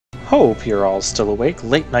Hope you're all still awake.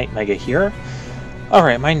 Late Night Mega here.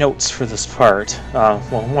 Alright, my notes for this part.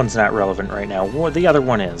 Well, one's not relevant right now. The other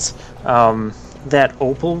one is. That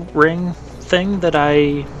opal ring thing that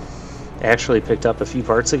I actually picked up a few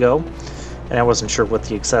parts ago, and I wasn't sure what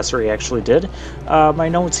the accessory actually did. My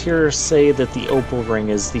notes here say that the opal ring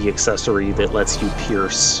is the accessory that lets you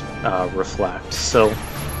pierce reflect. So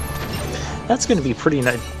that's going to be pretty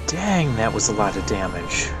nice. Dang, that was a lot of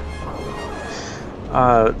damage.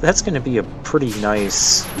 That's going to be a pretty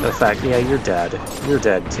nice effect. Yeah, you're dead. You're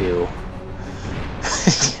dead too.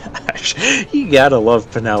 Gosh, you gotta love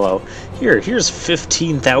Pinello. Here's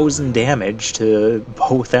 15,000 damage to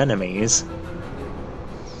both enemies.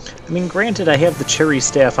 I mean, granted, I have the cherry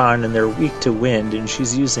staff on and they're weak to wind, and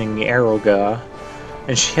she's using Aeroga,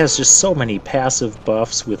 and she has just so many passive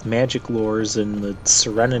buffs with magic lures and the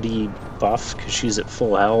Serenity buff because she's at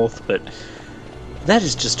full health, but that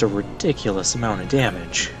is just a ridiculous amount of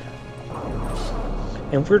damage.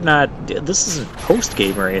 And we're not... This isn't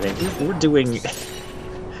post-game or anything. We're doing...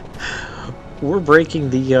 We're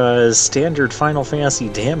breaking the standard Final Fantasy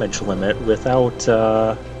damage limit without...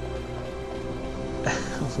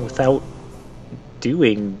 without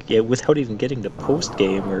doing it, without even getting to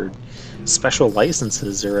post-game or special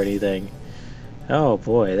licenses or anything. Oh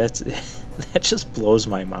boy, that just blows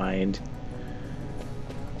my mind.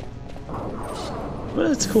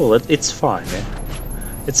 But it's cool. It's fun.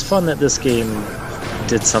 It's fun that this game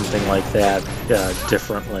did something like that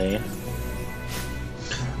differently.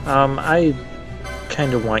 I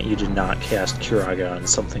kind of want you to not cast Curaga on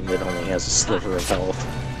something that only has a sliver of health.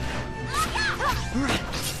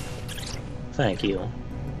 Thank you.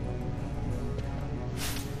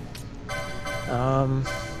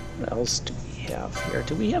 What else do we have here?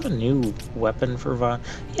 Do we have a new weapon for Von?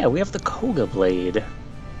 Yeah, we have the Koga Blade.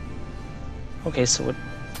 Okay, so it...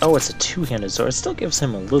 Oh, it's a two-handed sword. It still gives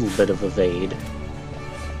him a little bit of evade.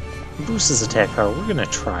 Boosts his attack power. We're gonna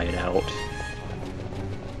try it out.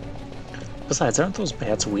 Besides, aren't those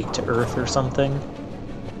bats weak to earth or something?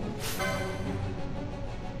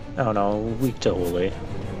 Oh no, weak to holy.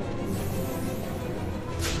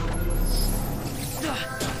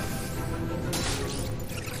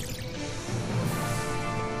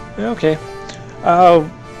 Okay.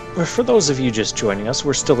 For those of you just joining us,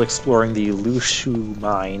 we're still exploring the Lhusu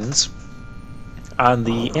Mines on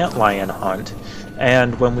the antlion hunt,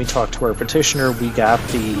 and when we talked to our petitioner, we got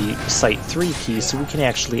the Site 3 key, so we can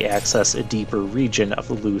actually access a deeper region of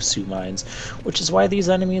the Lhusu Mines, which is why these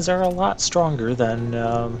enemies are a lot stronger than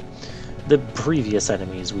the previous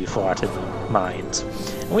enemies we fought in the mines.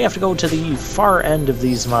 And we have to go to the far end of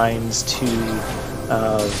these mines to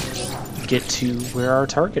get to where our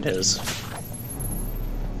target is.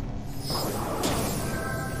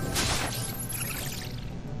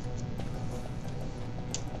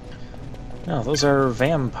 No, those are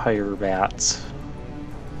vampire bats.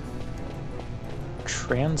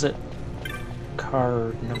 Transit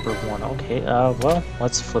car number 1. Okay, well,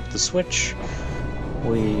 let's flip the switch.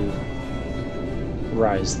 We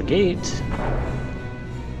rise the gate.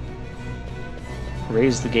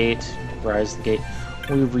 Raise the gate. Rise the gate.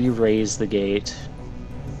 We re-raise the gate.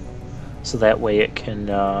 So that way it can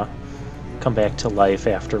come back to life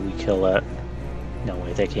after we kill it. No,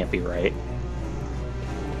 wait, that can't be right.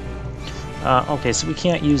 Okay, so we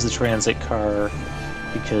can't use the transit car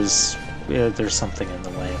because there's something in the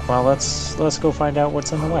way. Well, let's go find out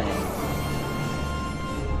what's in the way.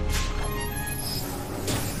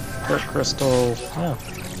 Dark crystal. Oh.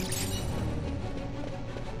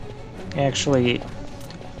 Actually,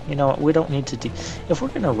 you know what? We don't need to if we're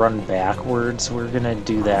gonna run backwards, we're gonna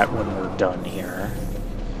do that when we're done here.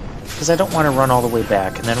 Because I don't want to run all the way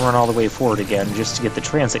back and then run all the way forward again just to get the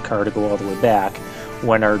transit car to go all the way back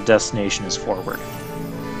when our destination is forward.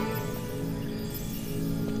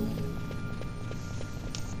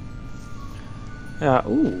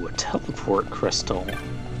 Ooh, a teleport crystal.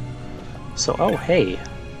 So, oh hey.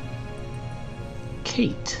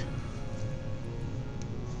 Kate.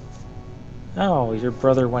 Oh, your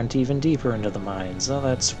brother went even deeper into the mines. Oh,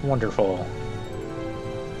 that's wonderful.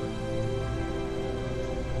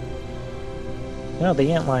 No, the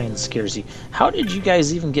antlion scares you. How did you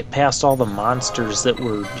guys even get past all the monsters that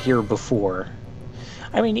were here before?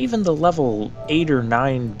 I mean, even the level 8 or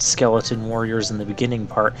 9 skeleton warriors in the beginning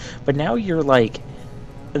part, but now you're like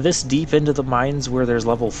this deep into the mines where there's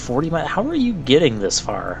level 40. How are you getting this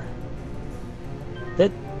far?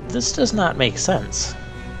 This does not make sense.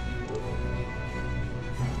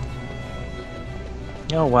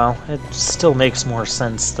 Oh well, it still makes more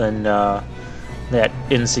sense than that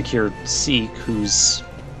insecure Sikh who's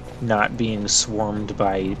not being swarmed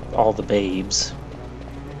by all the babes.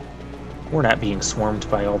 We're not being swarmed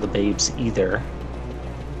by all the babes either.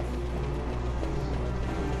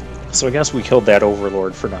 So I guess we killed that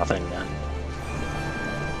overlord for nothing then.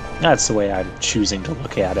 That's the way I'm choosing to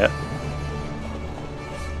look at it.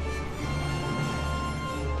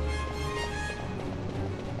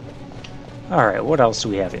 Alright, what else do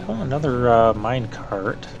we have here? Oh, another mine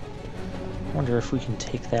cart. Wonder if we can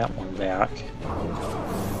take that one back.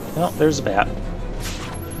 Oh, there's a bat.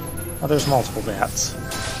 Oh, there's multiple bats.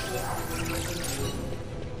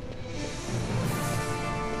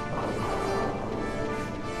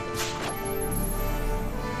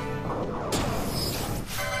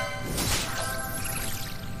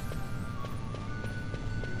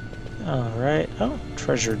 Alright, oh,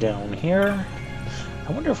 treasure down here.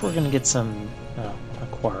 I wonder if we're going to get some...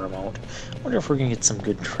 acquire mode. I wonder if we're going to get some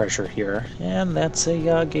good treasure here. And that's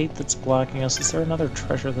a gate that's blocking us. Is there another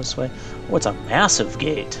treasure this way? Oh, it's a massive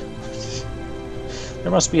gate.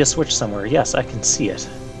 There must be a switch somewhere. Yes, I can see it.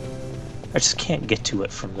 I just can't get to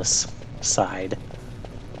it from this side.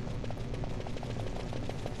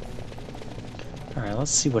 Alright,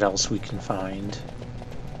 let's see what else we can find.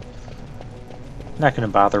 I'm not going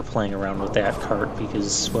to bother playing around with that cart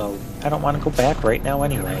because, well, I don't want to go back right now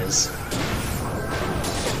anyways.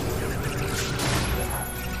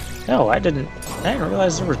 No, I didn't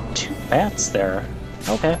realize there were 2 bats there.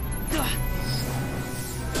 Okay.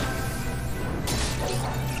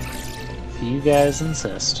 If you guys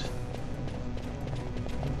insist.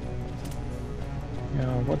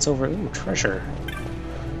 What's over... Ooh, treasure.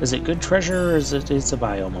 Is it good treasure or is it's a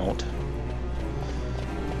biomote?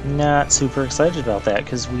 Not super excited about that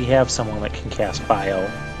because we have someone that can cast bio.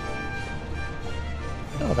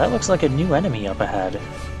 Oh, that looks like a new enemy up ahead.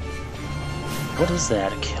 What is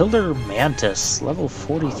that? A killer mantis, level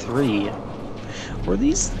 43. Were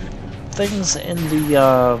these things in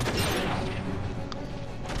the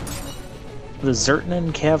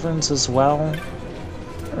Zertnan caverns as well?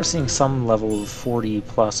 We're seeing some level 40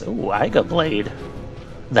 plus. Ooh, Iga Blade.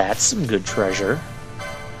 That's some good treasure.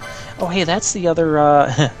 Oh, hey, that's the other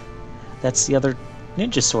that's the other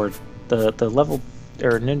ninja sword, the level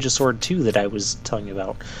or ninja sword 2 that I was telling you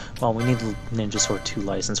about. Well, we need the ninja sword 2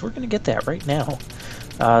 license. We're gonna get that right now.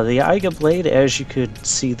 The Iga Blade, as you could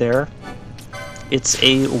see there, it's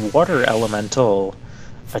a water elemental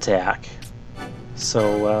attack.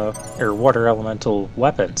 So, or water elemental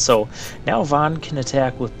weapon. So now Vaughn can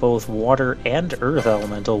attack with both water and earth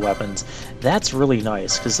elemental weapons. That's really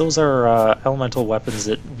nice, because those are elemental weapons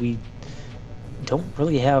that we don't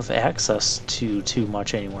really have access to too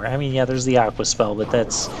much anymore. I mean, yeah, there's the Aqua Spell, but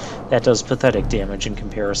that does pathetic damage in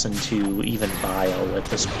comparison to even Bio at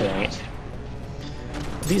this point.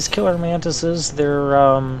 These killer mantises,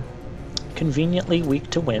 they're conveniently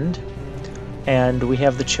weak to wind. And we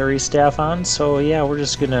have the cherry staff on, so yeah, we're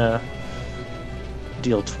just gonna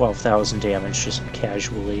deal 12,000 damage just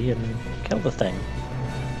casually and kill the thing.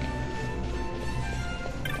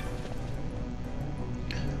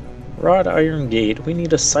 Wrought Iron Gate. We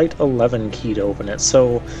need a Site 11 key to open it,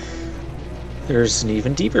 so there's an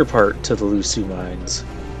even deeper part to the Lhusu Mines.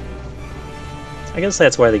 I guess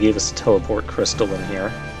that's why they gave us a teleport crystal in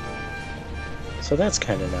here. So that's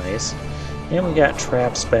kind of nice. And we got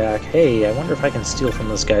traps back. Hey, I wonder if I can steal from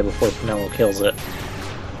this guy before Pinello kills it.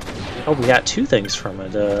 Oh, we got 2 things from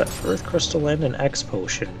it. Earth Crystal and an X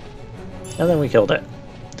Potion. And then we killed it.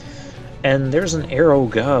 And there's an Arrow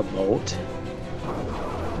Ga mote.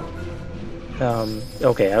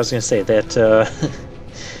 Okay, I was gonna say that,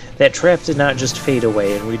 that trap did not just fade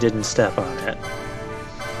away and we didn't step on it.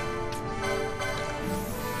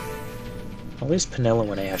 At least Pinello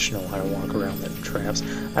and Ash know how to walk around the traps.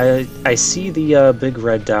 I see the big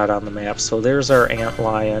red dot on the map, so there's our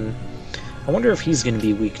antlion. I wonder if he's going to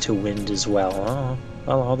be weak to wind as well. Oh,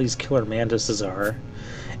 well, all these killer mantises are.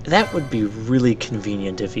 That would be really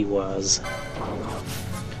convenient if he was.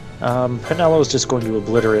 Pinello's just going to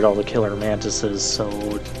obliterate all the killer mantises, so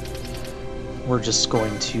we're just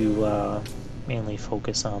going to mainly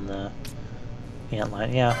focus on the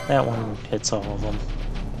antlion. Yeah, that one hits all of them.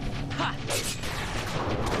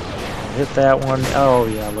 Hit that one. Oh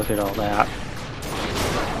yeah, look at all that.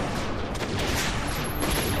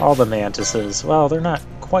 All the mantises. Well, they're not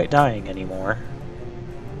quite dying anymore.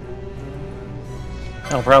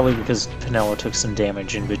 Oh, probably because Pinello took some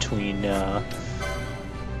damage in between the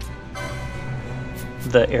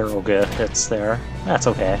Arrowga hits there. That's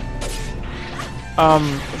okay.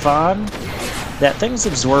 Vaughn, that thing's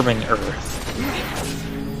absorbing Earth.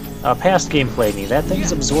 Past gameplay me, that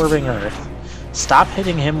thing's absorbing Earth. Stop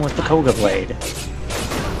hitting him with the Koga Blade.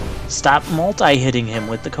 Stop multi-hitting him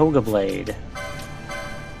with the Koga Blade.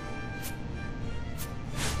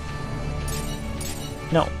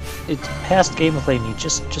 No, it's past gameplay me.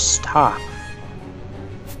 Just stop.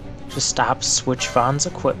 Just stop, switch Vaughn's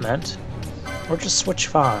equipment. Or just switch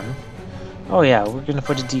Vaughn. Oh yeah, we're gonna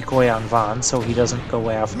put a decoy on Vaughn so he doesn't go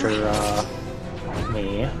after,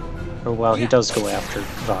 me. Or, well, he does go after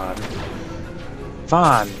Vaughn.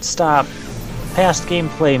 Vaughn, stop. Past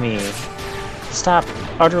gameplay me. Stop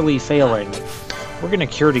utterly failing. We're gonna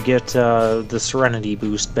cure to get the Serenity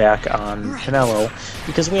boost back on Pinello,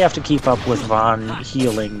 because we have to keep up with Vaughn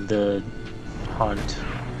healing the hunt.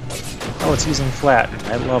 Oh, it's using Flatten.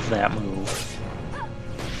 I love that move.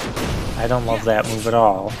 I don't love that move at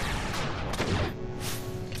all.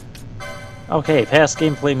 Okay, past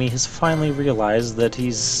gameplay me has finally realized that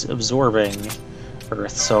he's absorbing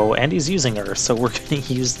Earth, and he's using Earth, so we're going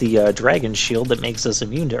to use the Dragon Shield that makes us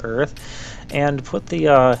immune to Earth, and put the,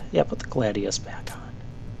 put the Gladius back on.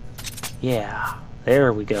 Yeah,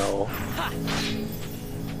 there we go.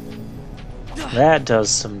 That does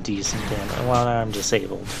some decent damage. Well, I'm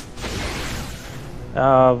disabled.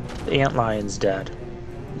 Antlion's dead.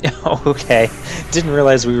 Oh, okay. Didn't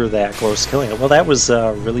realize we were that close to killing it. Well, that was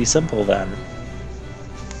really simple then.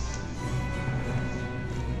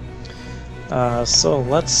 So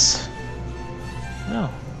let's... Oh.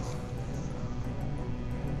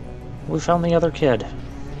 We found the other kid,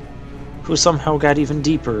 who somehow got even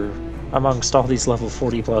deeper amongst all these level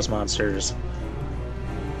 40 plus monsters.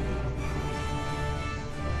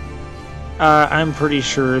 I'm pretty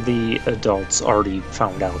sure the adults already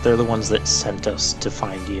found out. They're the ones that sent us to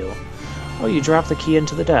find you. Oh, you dropped the key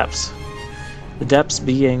into the depths. The depths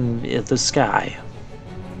being the sky.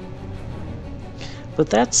 But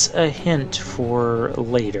that's a hint for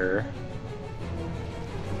later.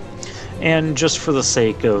 And just for the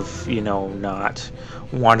sake of, you know, not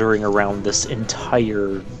wandering around this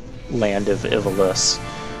entire land of Ivolus,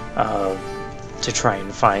 to try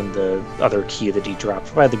and find the other key that he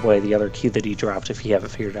dropped. By the way, the other key that he dropped, if you haven't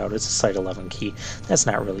figured it out, is a Site 11 key. That's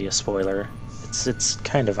not really a spoiler. It's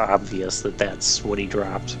kind of obvious that that's what he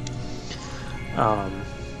dropped.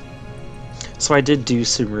 So I did do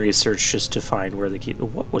some research just to find where the key...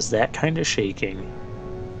 What was that kind of shaking?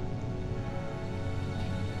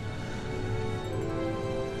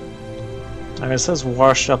 And it says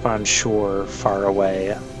washed up on shore, far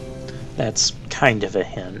away. That's kind of a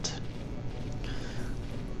hint.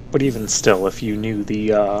 But even still, if you knew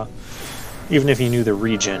the, even if you knew the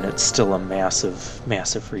region, it's still a massive,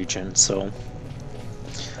 massive region, so...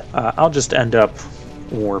 I'll just end up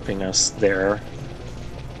warping us there.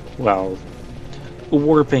 Well,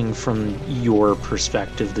 warping from your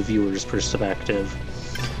perspective, the viewer's perspective.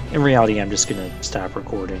 In reality, I'm just gonna stop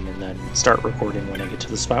recording and then start recording when I get to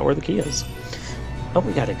the spot where the key is. Oh,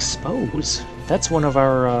 we got Expose. That's one of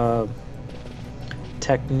our,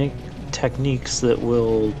 techniques that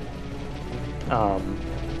will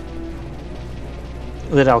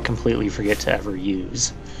that I'll completely forget to ever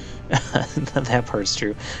use. That part's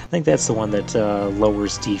true. I think that's the one that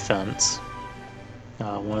lowers defense.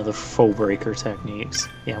 One of the foe breaker techniques.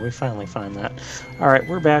 Yeah, we finally find that. Alright,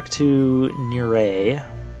 we're back to Nure.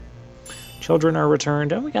 Children are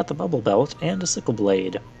returned, and we got the Bubble Belt and a Sickle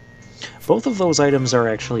Blade. Both of those items are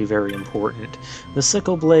actually very important. The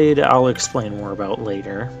Sickle Blade I'll explain more about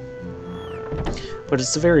later. But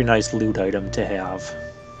it's a very nice loot item to have.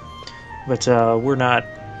 But we're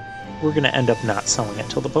going to end up not selling it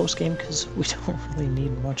till the post-game because we don't really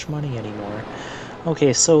need much money anymore.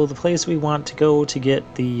 Okay, so the place we want to go to get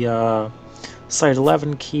the Site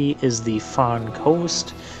 11 key is the Fawn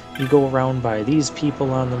Coast. You go around by these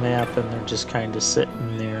people on the map and they're just kind of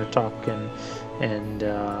sitting there talking and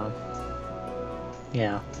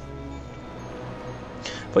yeah.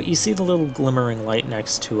 But you see the little glimmering light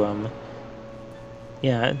next to them.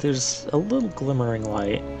 Yeah, there's a little glimmering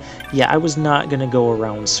light. Yeah, I was not going to go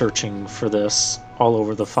around searching for this all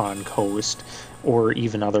over the Fawn Coast or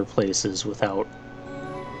even other places without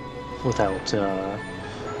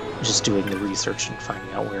just doing the research and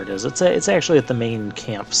finding out where it is. It's actually at the main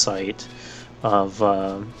campsite of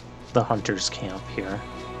the Hunter's Camp here.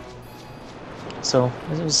 So,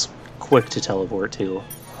 it was quick to teleport to.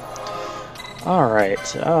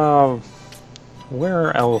 Alright,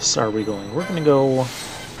 where else are we going? We're gonna go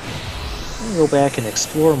back and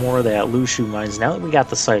explore more of that Lhusu Mines. Now that we got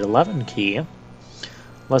the Site 11 key,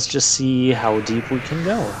 let's just see how deep we can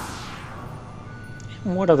go.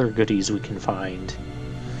 And what other goodies we can find.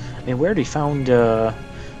 I mean, we already found 2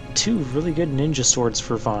 really good ninja swords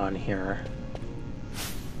for Vaughn here.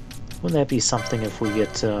 Wouldn't that be something if we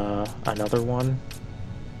get another one?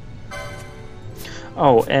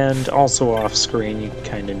 Oh, and also off-screen, you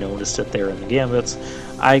kind of noticed it there in the gambits,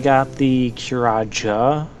 I got the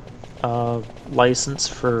Kiraja license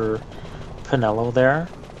for Pinello there.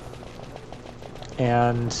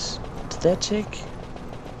 And did that take...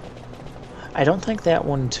 I don't think that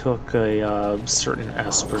one took a certain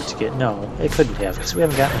Esper to get... No, it couldn't have, because we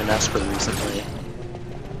haven't gotten an Esper recently.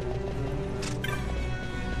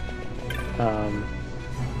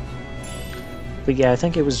 But yeah, I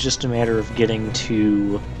think it was just a matter of getting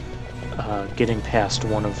to... getting past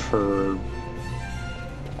one of her...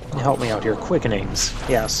 Help me out here, quickenings.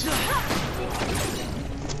 Yes.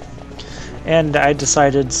 And I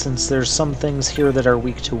decided, since there's some things here that are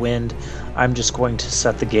weak to wind, I'm just going to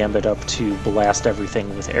set the gambit up to blast everything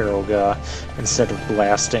with Aeroga, instead of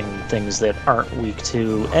blasting things that aren't weak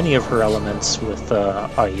to any of her elements with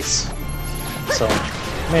ice. So,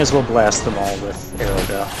 may as well blast them all with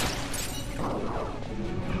Aeroga.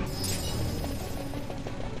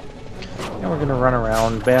 And we're gonna run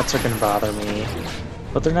around. Bats are gonna bother me,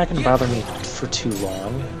 but they're not gonna bother me for too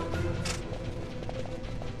long.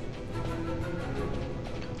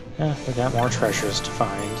 We got more treasures to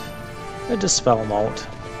find. A Dispel mote.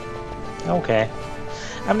 Okay.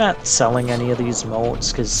 I'm not selling any of these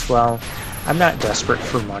motes, because, well, I'm not desperate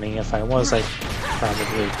for money. If I was, I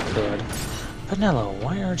probably could. Pinello,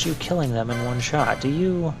 why aren't you killing them in one shot? Do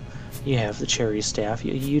you... You have the cherry staff.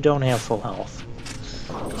 You don't have full health.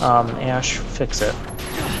 Ash, fix it.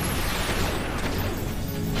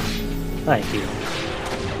 Thank you.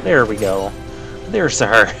 There we go. There's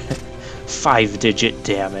our 5-digit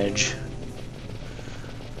damage.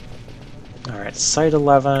 Alright, Site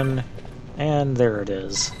 11, and there it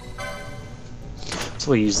is.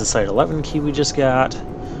 So we'll use the Site 11 key we just got,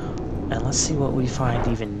 and let's see what we find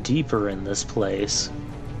even deeper in this place.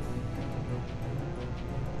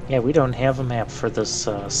 Yeah, we don't have a map for this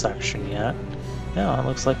section yet. No, it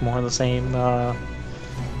looks like more of the same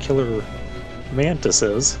killer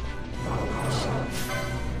mantises.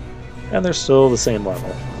 And they're still the same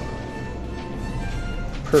level.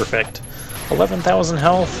 Perfect. 11,000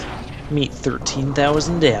 health, meet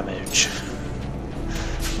 13,000 damage.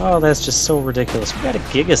 Oh, that's just so ridiculous. We got a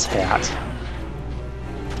Gigas hat.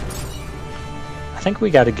 I think we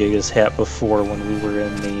got a Gigas hat before when we were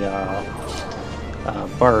in the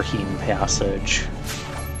Barheem passage.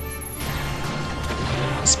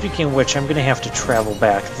 Speaking of which, I'm going to have to travel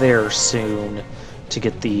back there soon to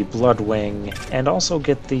get the Bloodwing, and also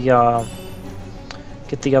get the other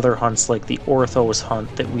hunts, like the Orthos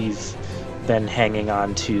hunt that we've been hanging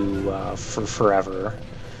on to for forever.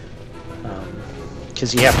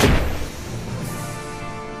 Because you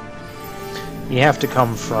have to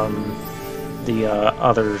come from the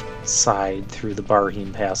other side through the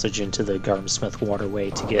Barheem passage into the Garmsmith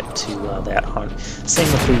Waterway to get to that hunt. Same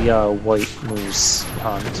with the White Moose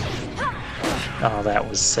hunt. Oh, that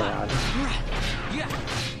was sad.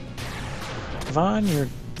 Vaughn, your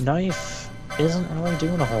knife isn't really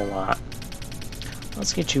doing a whole lot.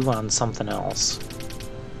 Let's get you on something else.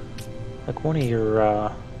 Like one of your,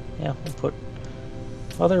 yeah, we'll put...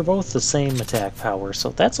 Well, they're both the same attack power,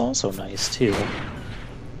 so that's also nice, too.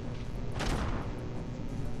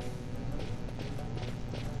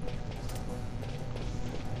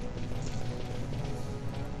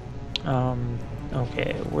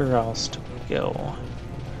 Okay, where else do we go?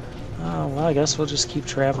 Well, I guess we'll just keep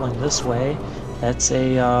traveling this way. That's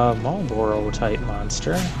a Marlboro-type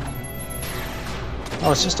monster.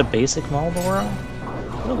 Oh, it's just a basic Marlboro?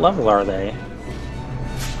 What level are they?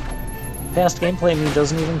 Past gameplay me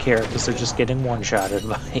doesn't even care, because they're just getting one-shotted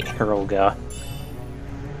by Aeroga.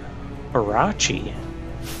 Arachi.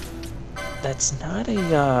 That's not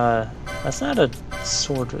a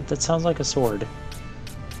sword. That sounds like a sword.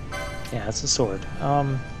 Yeah, it's a sword.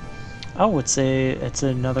 Oh, it's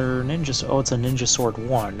another ninja. Oh, it's a Ninja Sword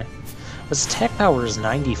 1. Its attack power is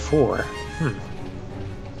 94.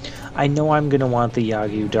 I know I'm gonna want the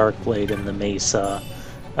Yagyu Darkblade and the Mesa,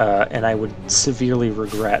 and I would severely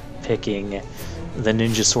regret picking the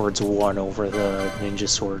Ninja Swords 1 over the Ninja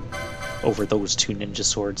Sword, over those two Ninja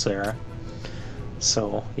Swords there.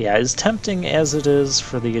 So, yeah, as tempting as it is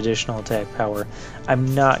for the additional attack power,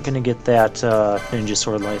 I'm not going to get that Ninja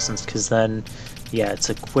Sword license, because then, yeah,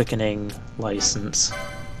 it's a quickening license.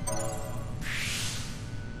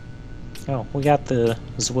 Oh, we got the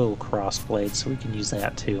Zwill Crossblade, so we can use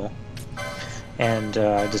that too. And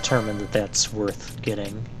determine that that's worth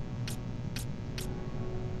getting.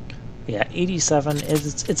 Yeah, 87,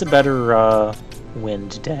 it's a better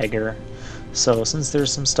wind dagger. So since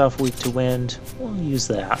there's some stuff weak to wind, we'll use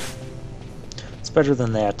that. It's better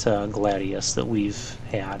than that Gladius that we've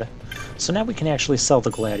had. So now we can actually sell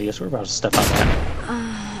the Gladius. We're about to step on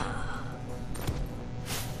that.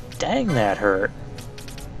 Dang, that hurt.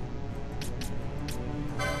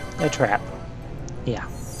 A trap. Yeah.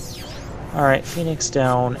 Alright, Phoenix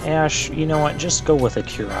down. Ash, you know what? Just go with a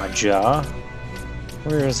Kiraja.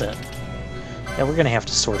 Where is it? Yeah, we're gonna have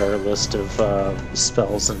to sort our list of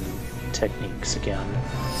spells and techniques again.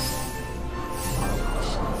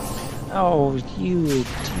 Oh, you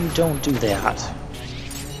don't do that.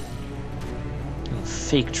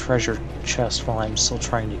 Fake treasure chest while I'm still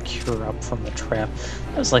trying to cure up from the trap.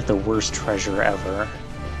 That was like the worst treasure ever.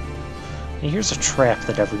 And here's a trap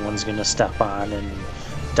that everyone's gonna step on and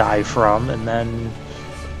die from, and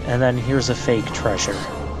then here's a fake treasure.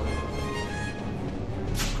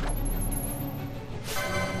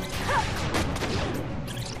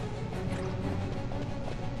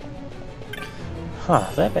 Huh,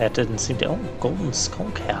 that bat didn't seem to... Oh, golden skull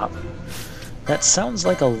cap. That sounds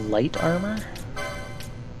like a light armor?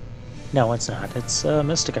 No, it's not. It's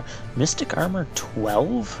mystic armor. Mystic armor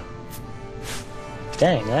 12?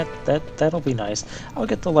 Dang, that'll be nice. I'll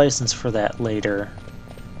get the license for that later.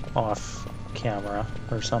 Off camera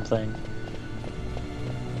or something.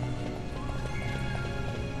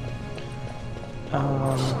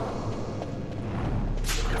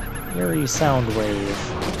 Eerie sound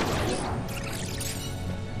wave.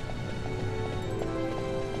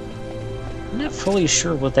 I'm not fully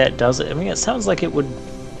sure what that does. I mean, it sounds like it would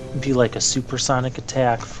be like a supersonic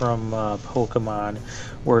attack from Pokemon,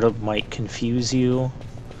 where it might confuse you.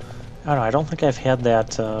 I don't know, I don't think I've had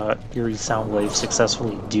that eerie sound wave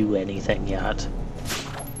successfully do anything yet.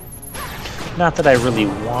 Not that I really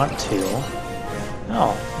want to.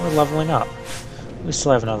 Oh, we're leveling up. We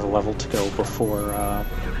still have another level to go before,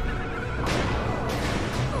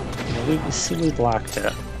 we see we blocked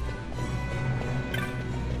it.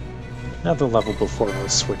 Another level before we'll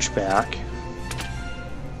switch back.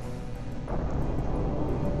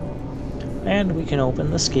 And we can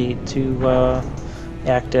open this gate to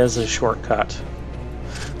act as a shortcut.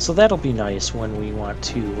 So that'll be nice when we want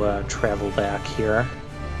to travel back here.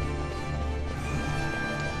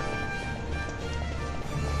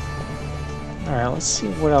 Alright, let's see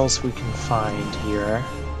what else we can find here.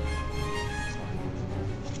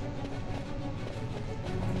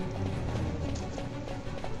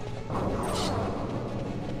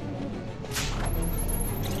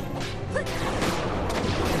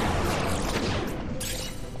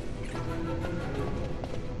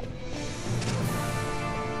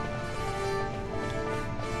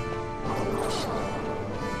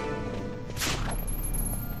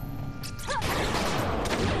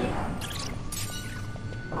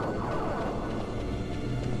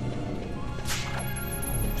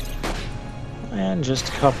 And just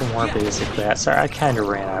a couple more basic bats. Sorry, I kind of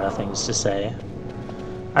ran out of things to say.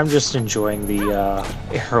 I'm just enjoying the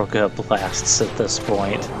Aeroga blasts at this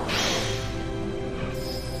point.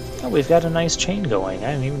 Oh, we've got a nice chain going.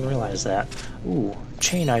 I didn't even realize that. Ooh,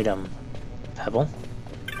 chain item. Pebble.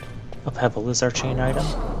 A pebble is our chain item.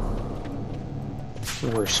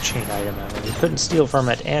 The worst chain item ever. We couldn't steal from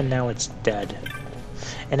it, and now it's dead.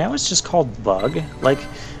 And now it's just called Bug. Like,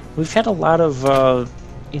 we've had a lot of,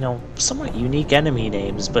 you know, somewhat unique enemy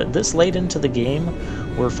names, but this late into the game,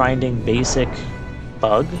 we're finding basic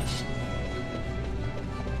Bug.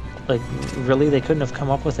 Like, really? They couldn't have come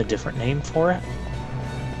up with a different name for it?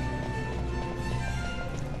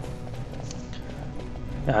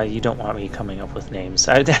 You don't want me coming up with names.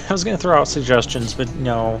 I was going to throw out suggestions, but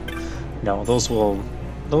no, those will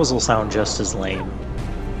sound just as lame.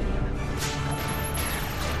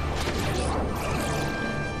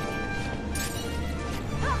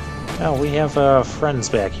 Oh, we have friends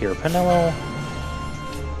back here. Penelo,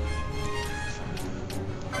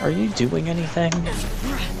 are you doing anything?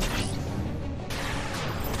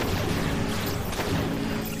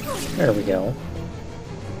 There we go.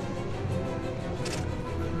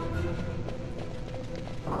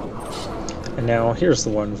 And now here's the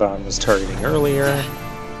one Vaughn was targeting earlier.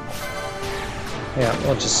 Yeah,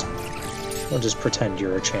 we'll just pretend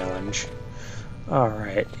you're a challenge.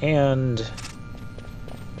 Alright, and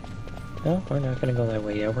no, we're not gonna go that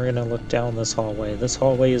way yet. We're gonna look down this hallway. This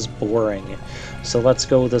hallway is boring. So let's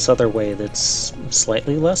go this other way that's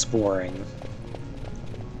slightly less boring.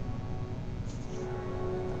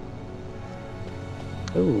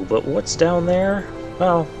 Ooh, but what's down there?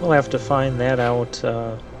 Well, we'll have to find that out,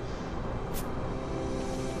 Are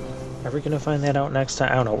we gonna find that out next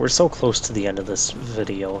time? I don't know. We're so close to the end of this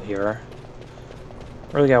video here.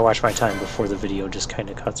 Really gotta watch my time before the video just kind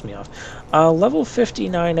of cuts me off. Level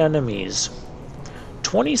 59 enemies.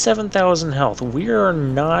 27,000 health. We are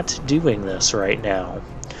not doing this right now.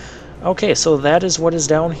 Okay, so that is what is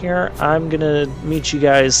down here. I'm gonna meet you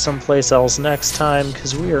guys someplace else next time,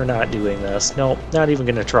 because we are not doing this. Nope, not even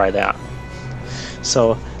gonna try that.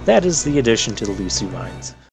 So that is the addition to the Lhusu Mines.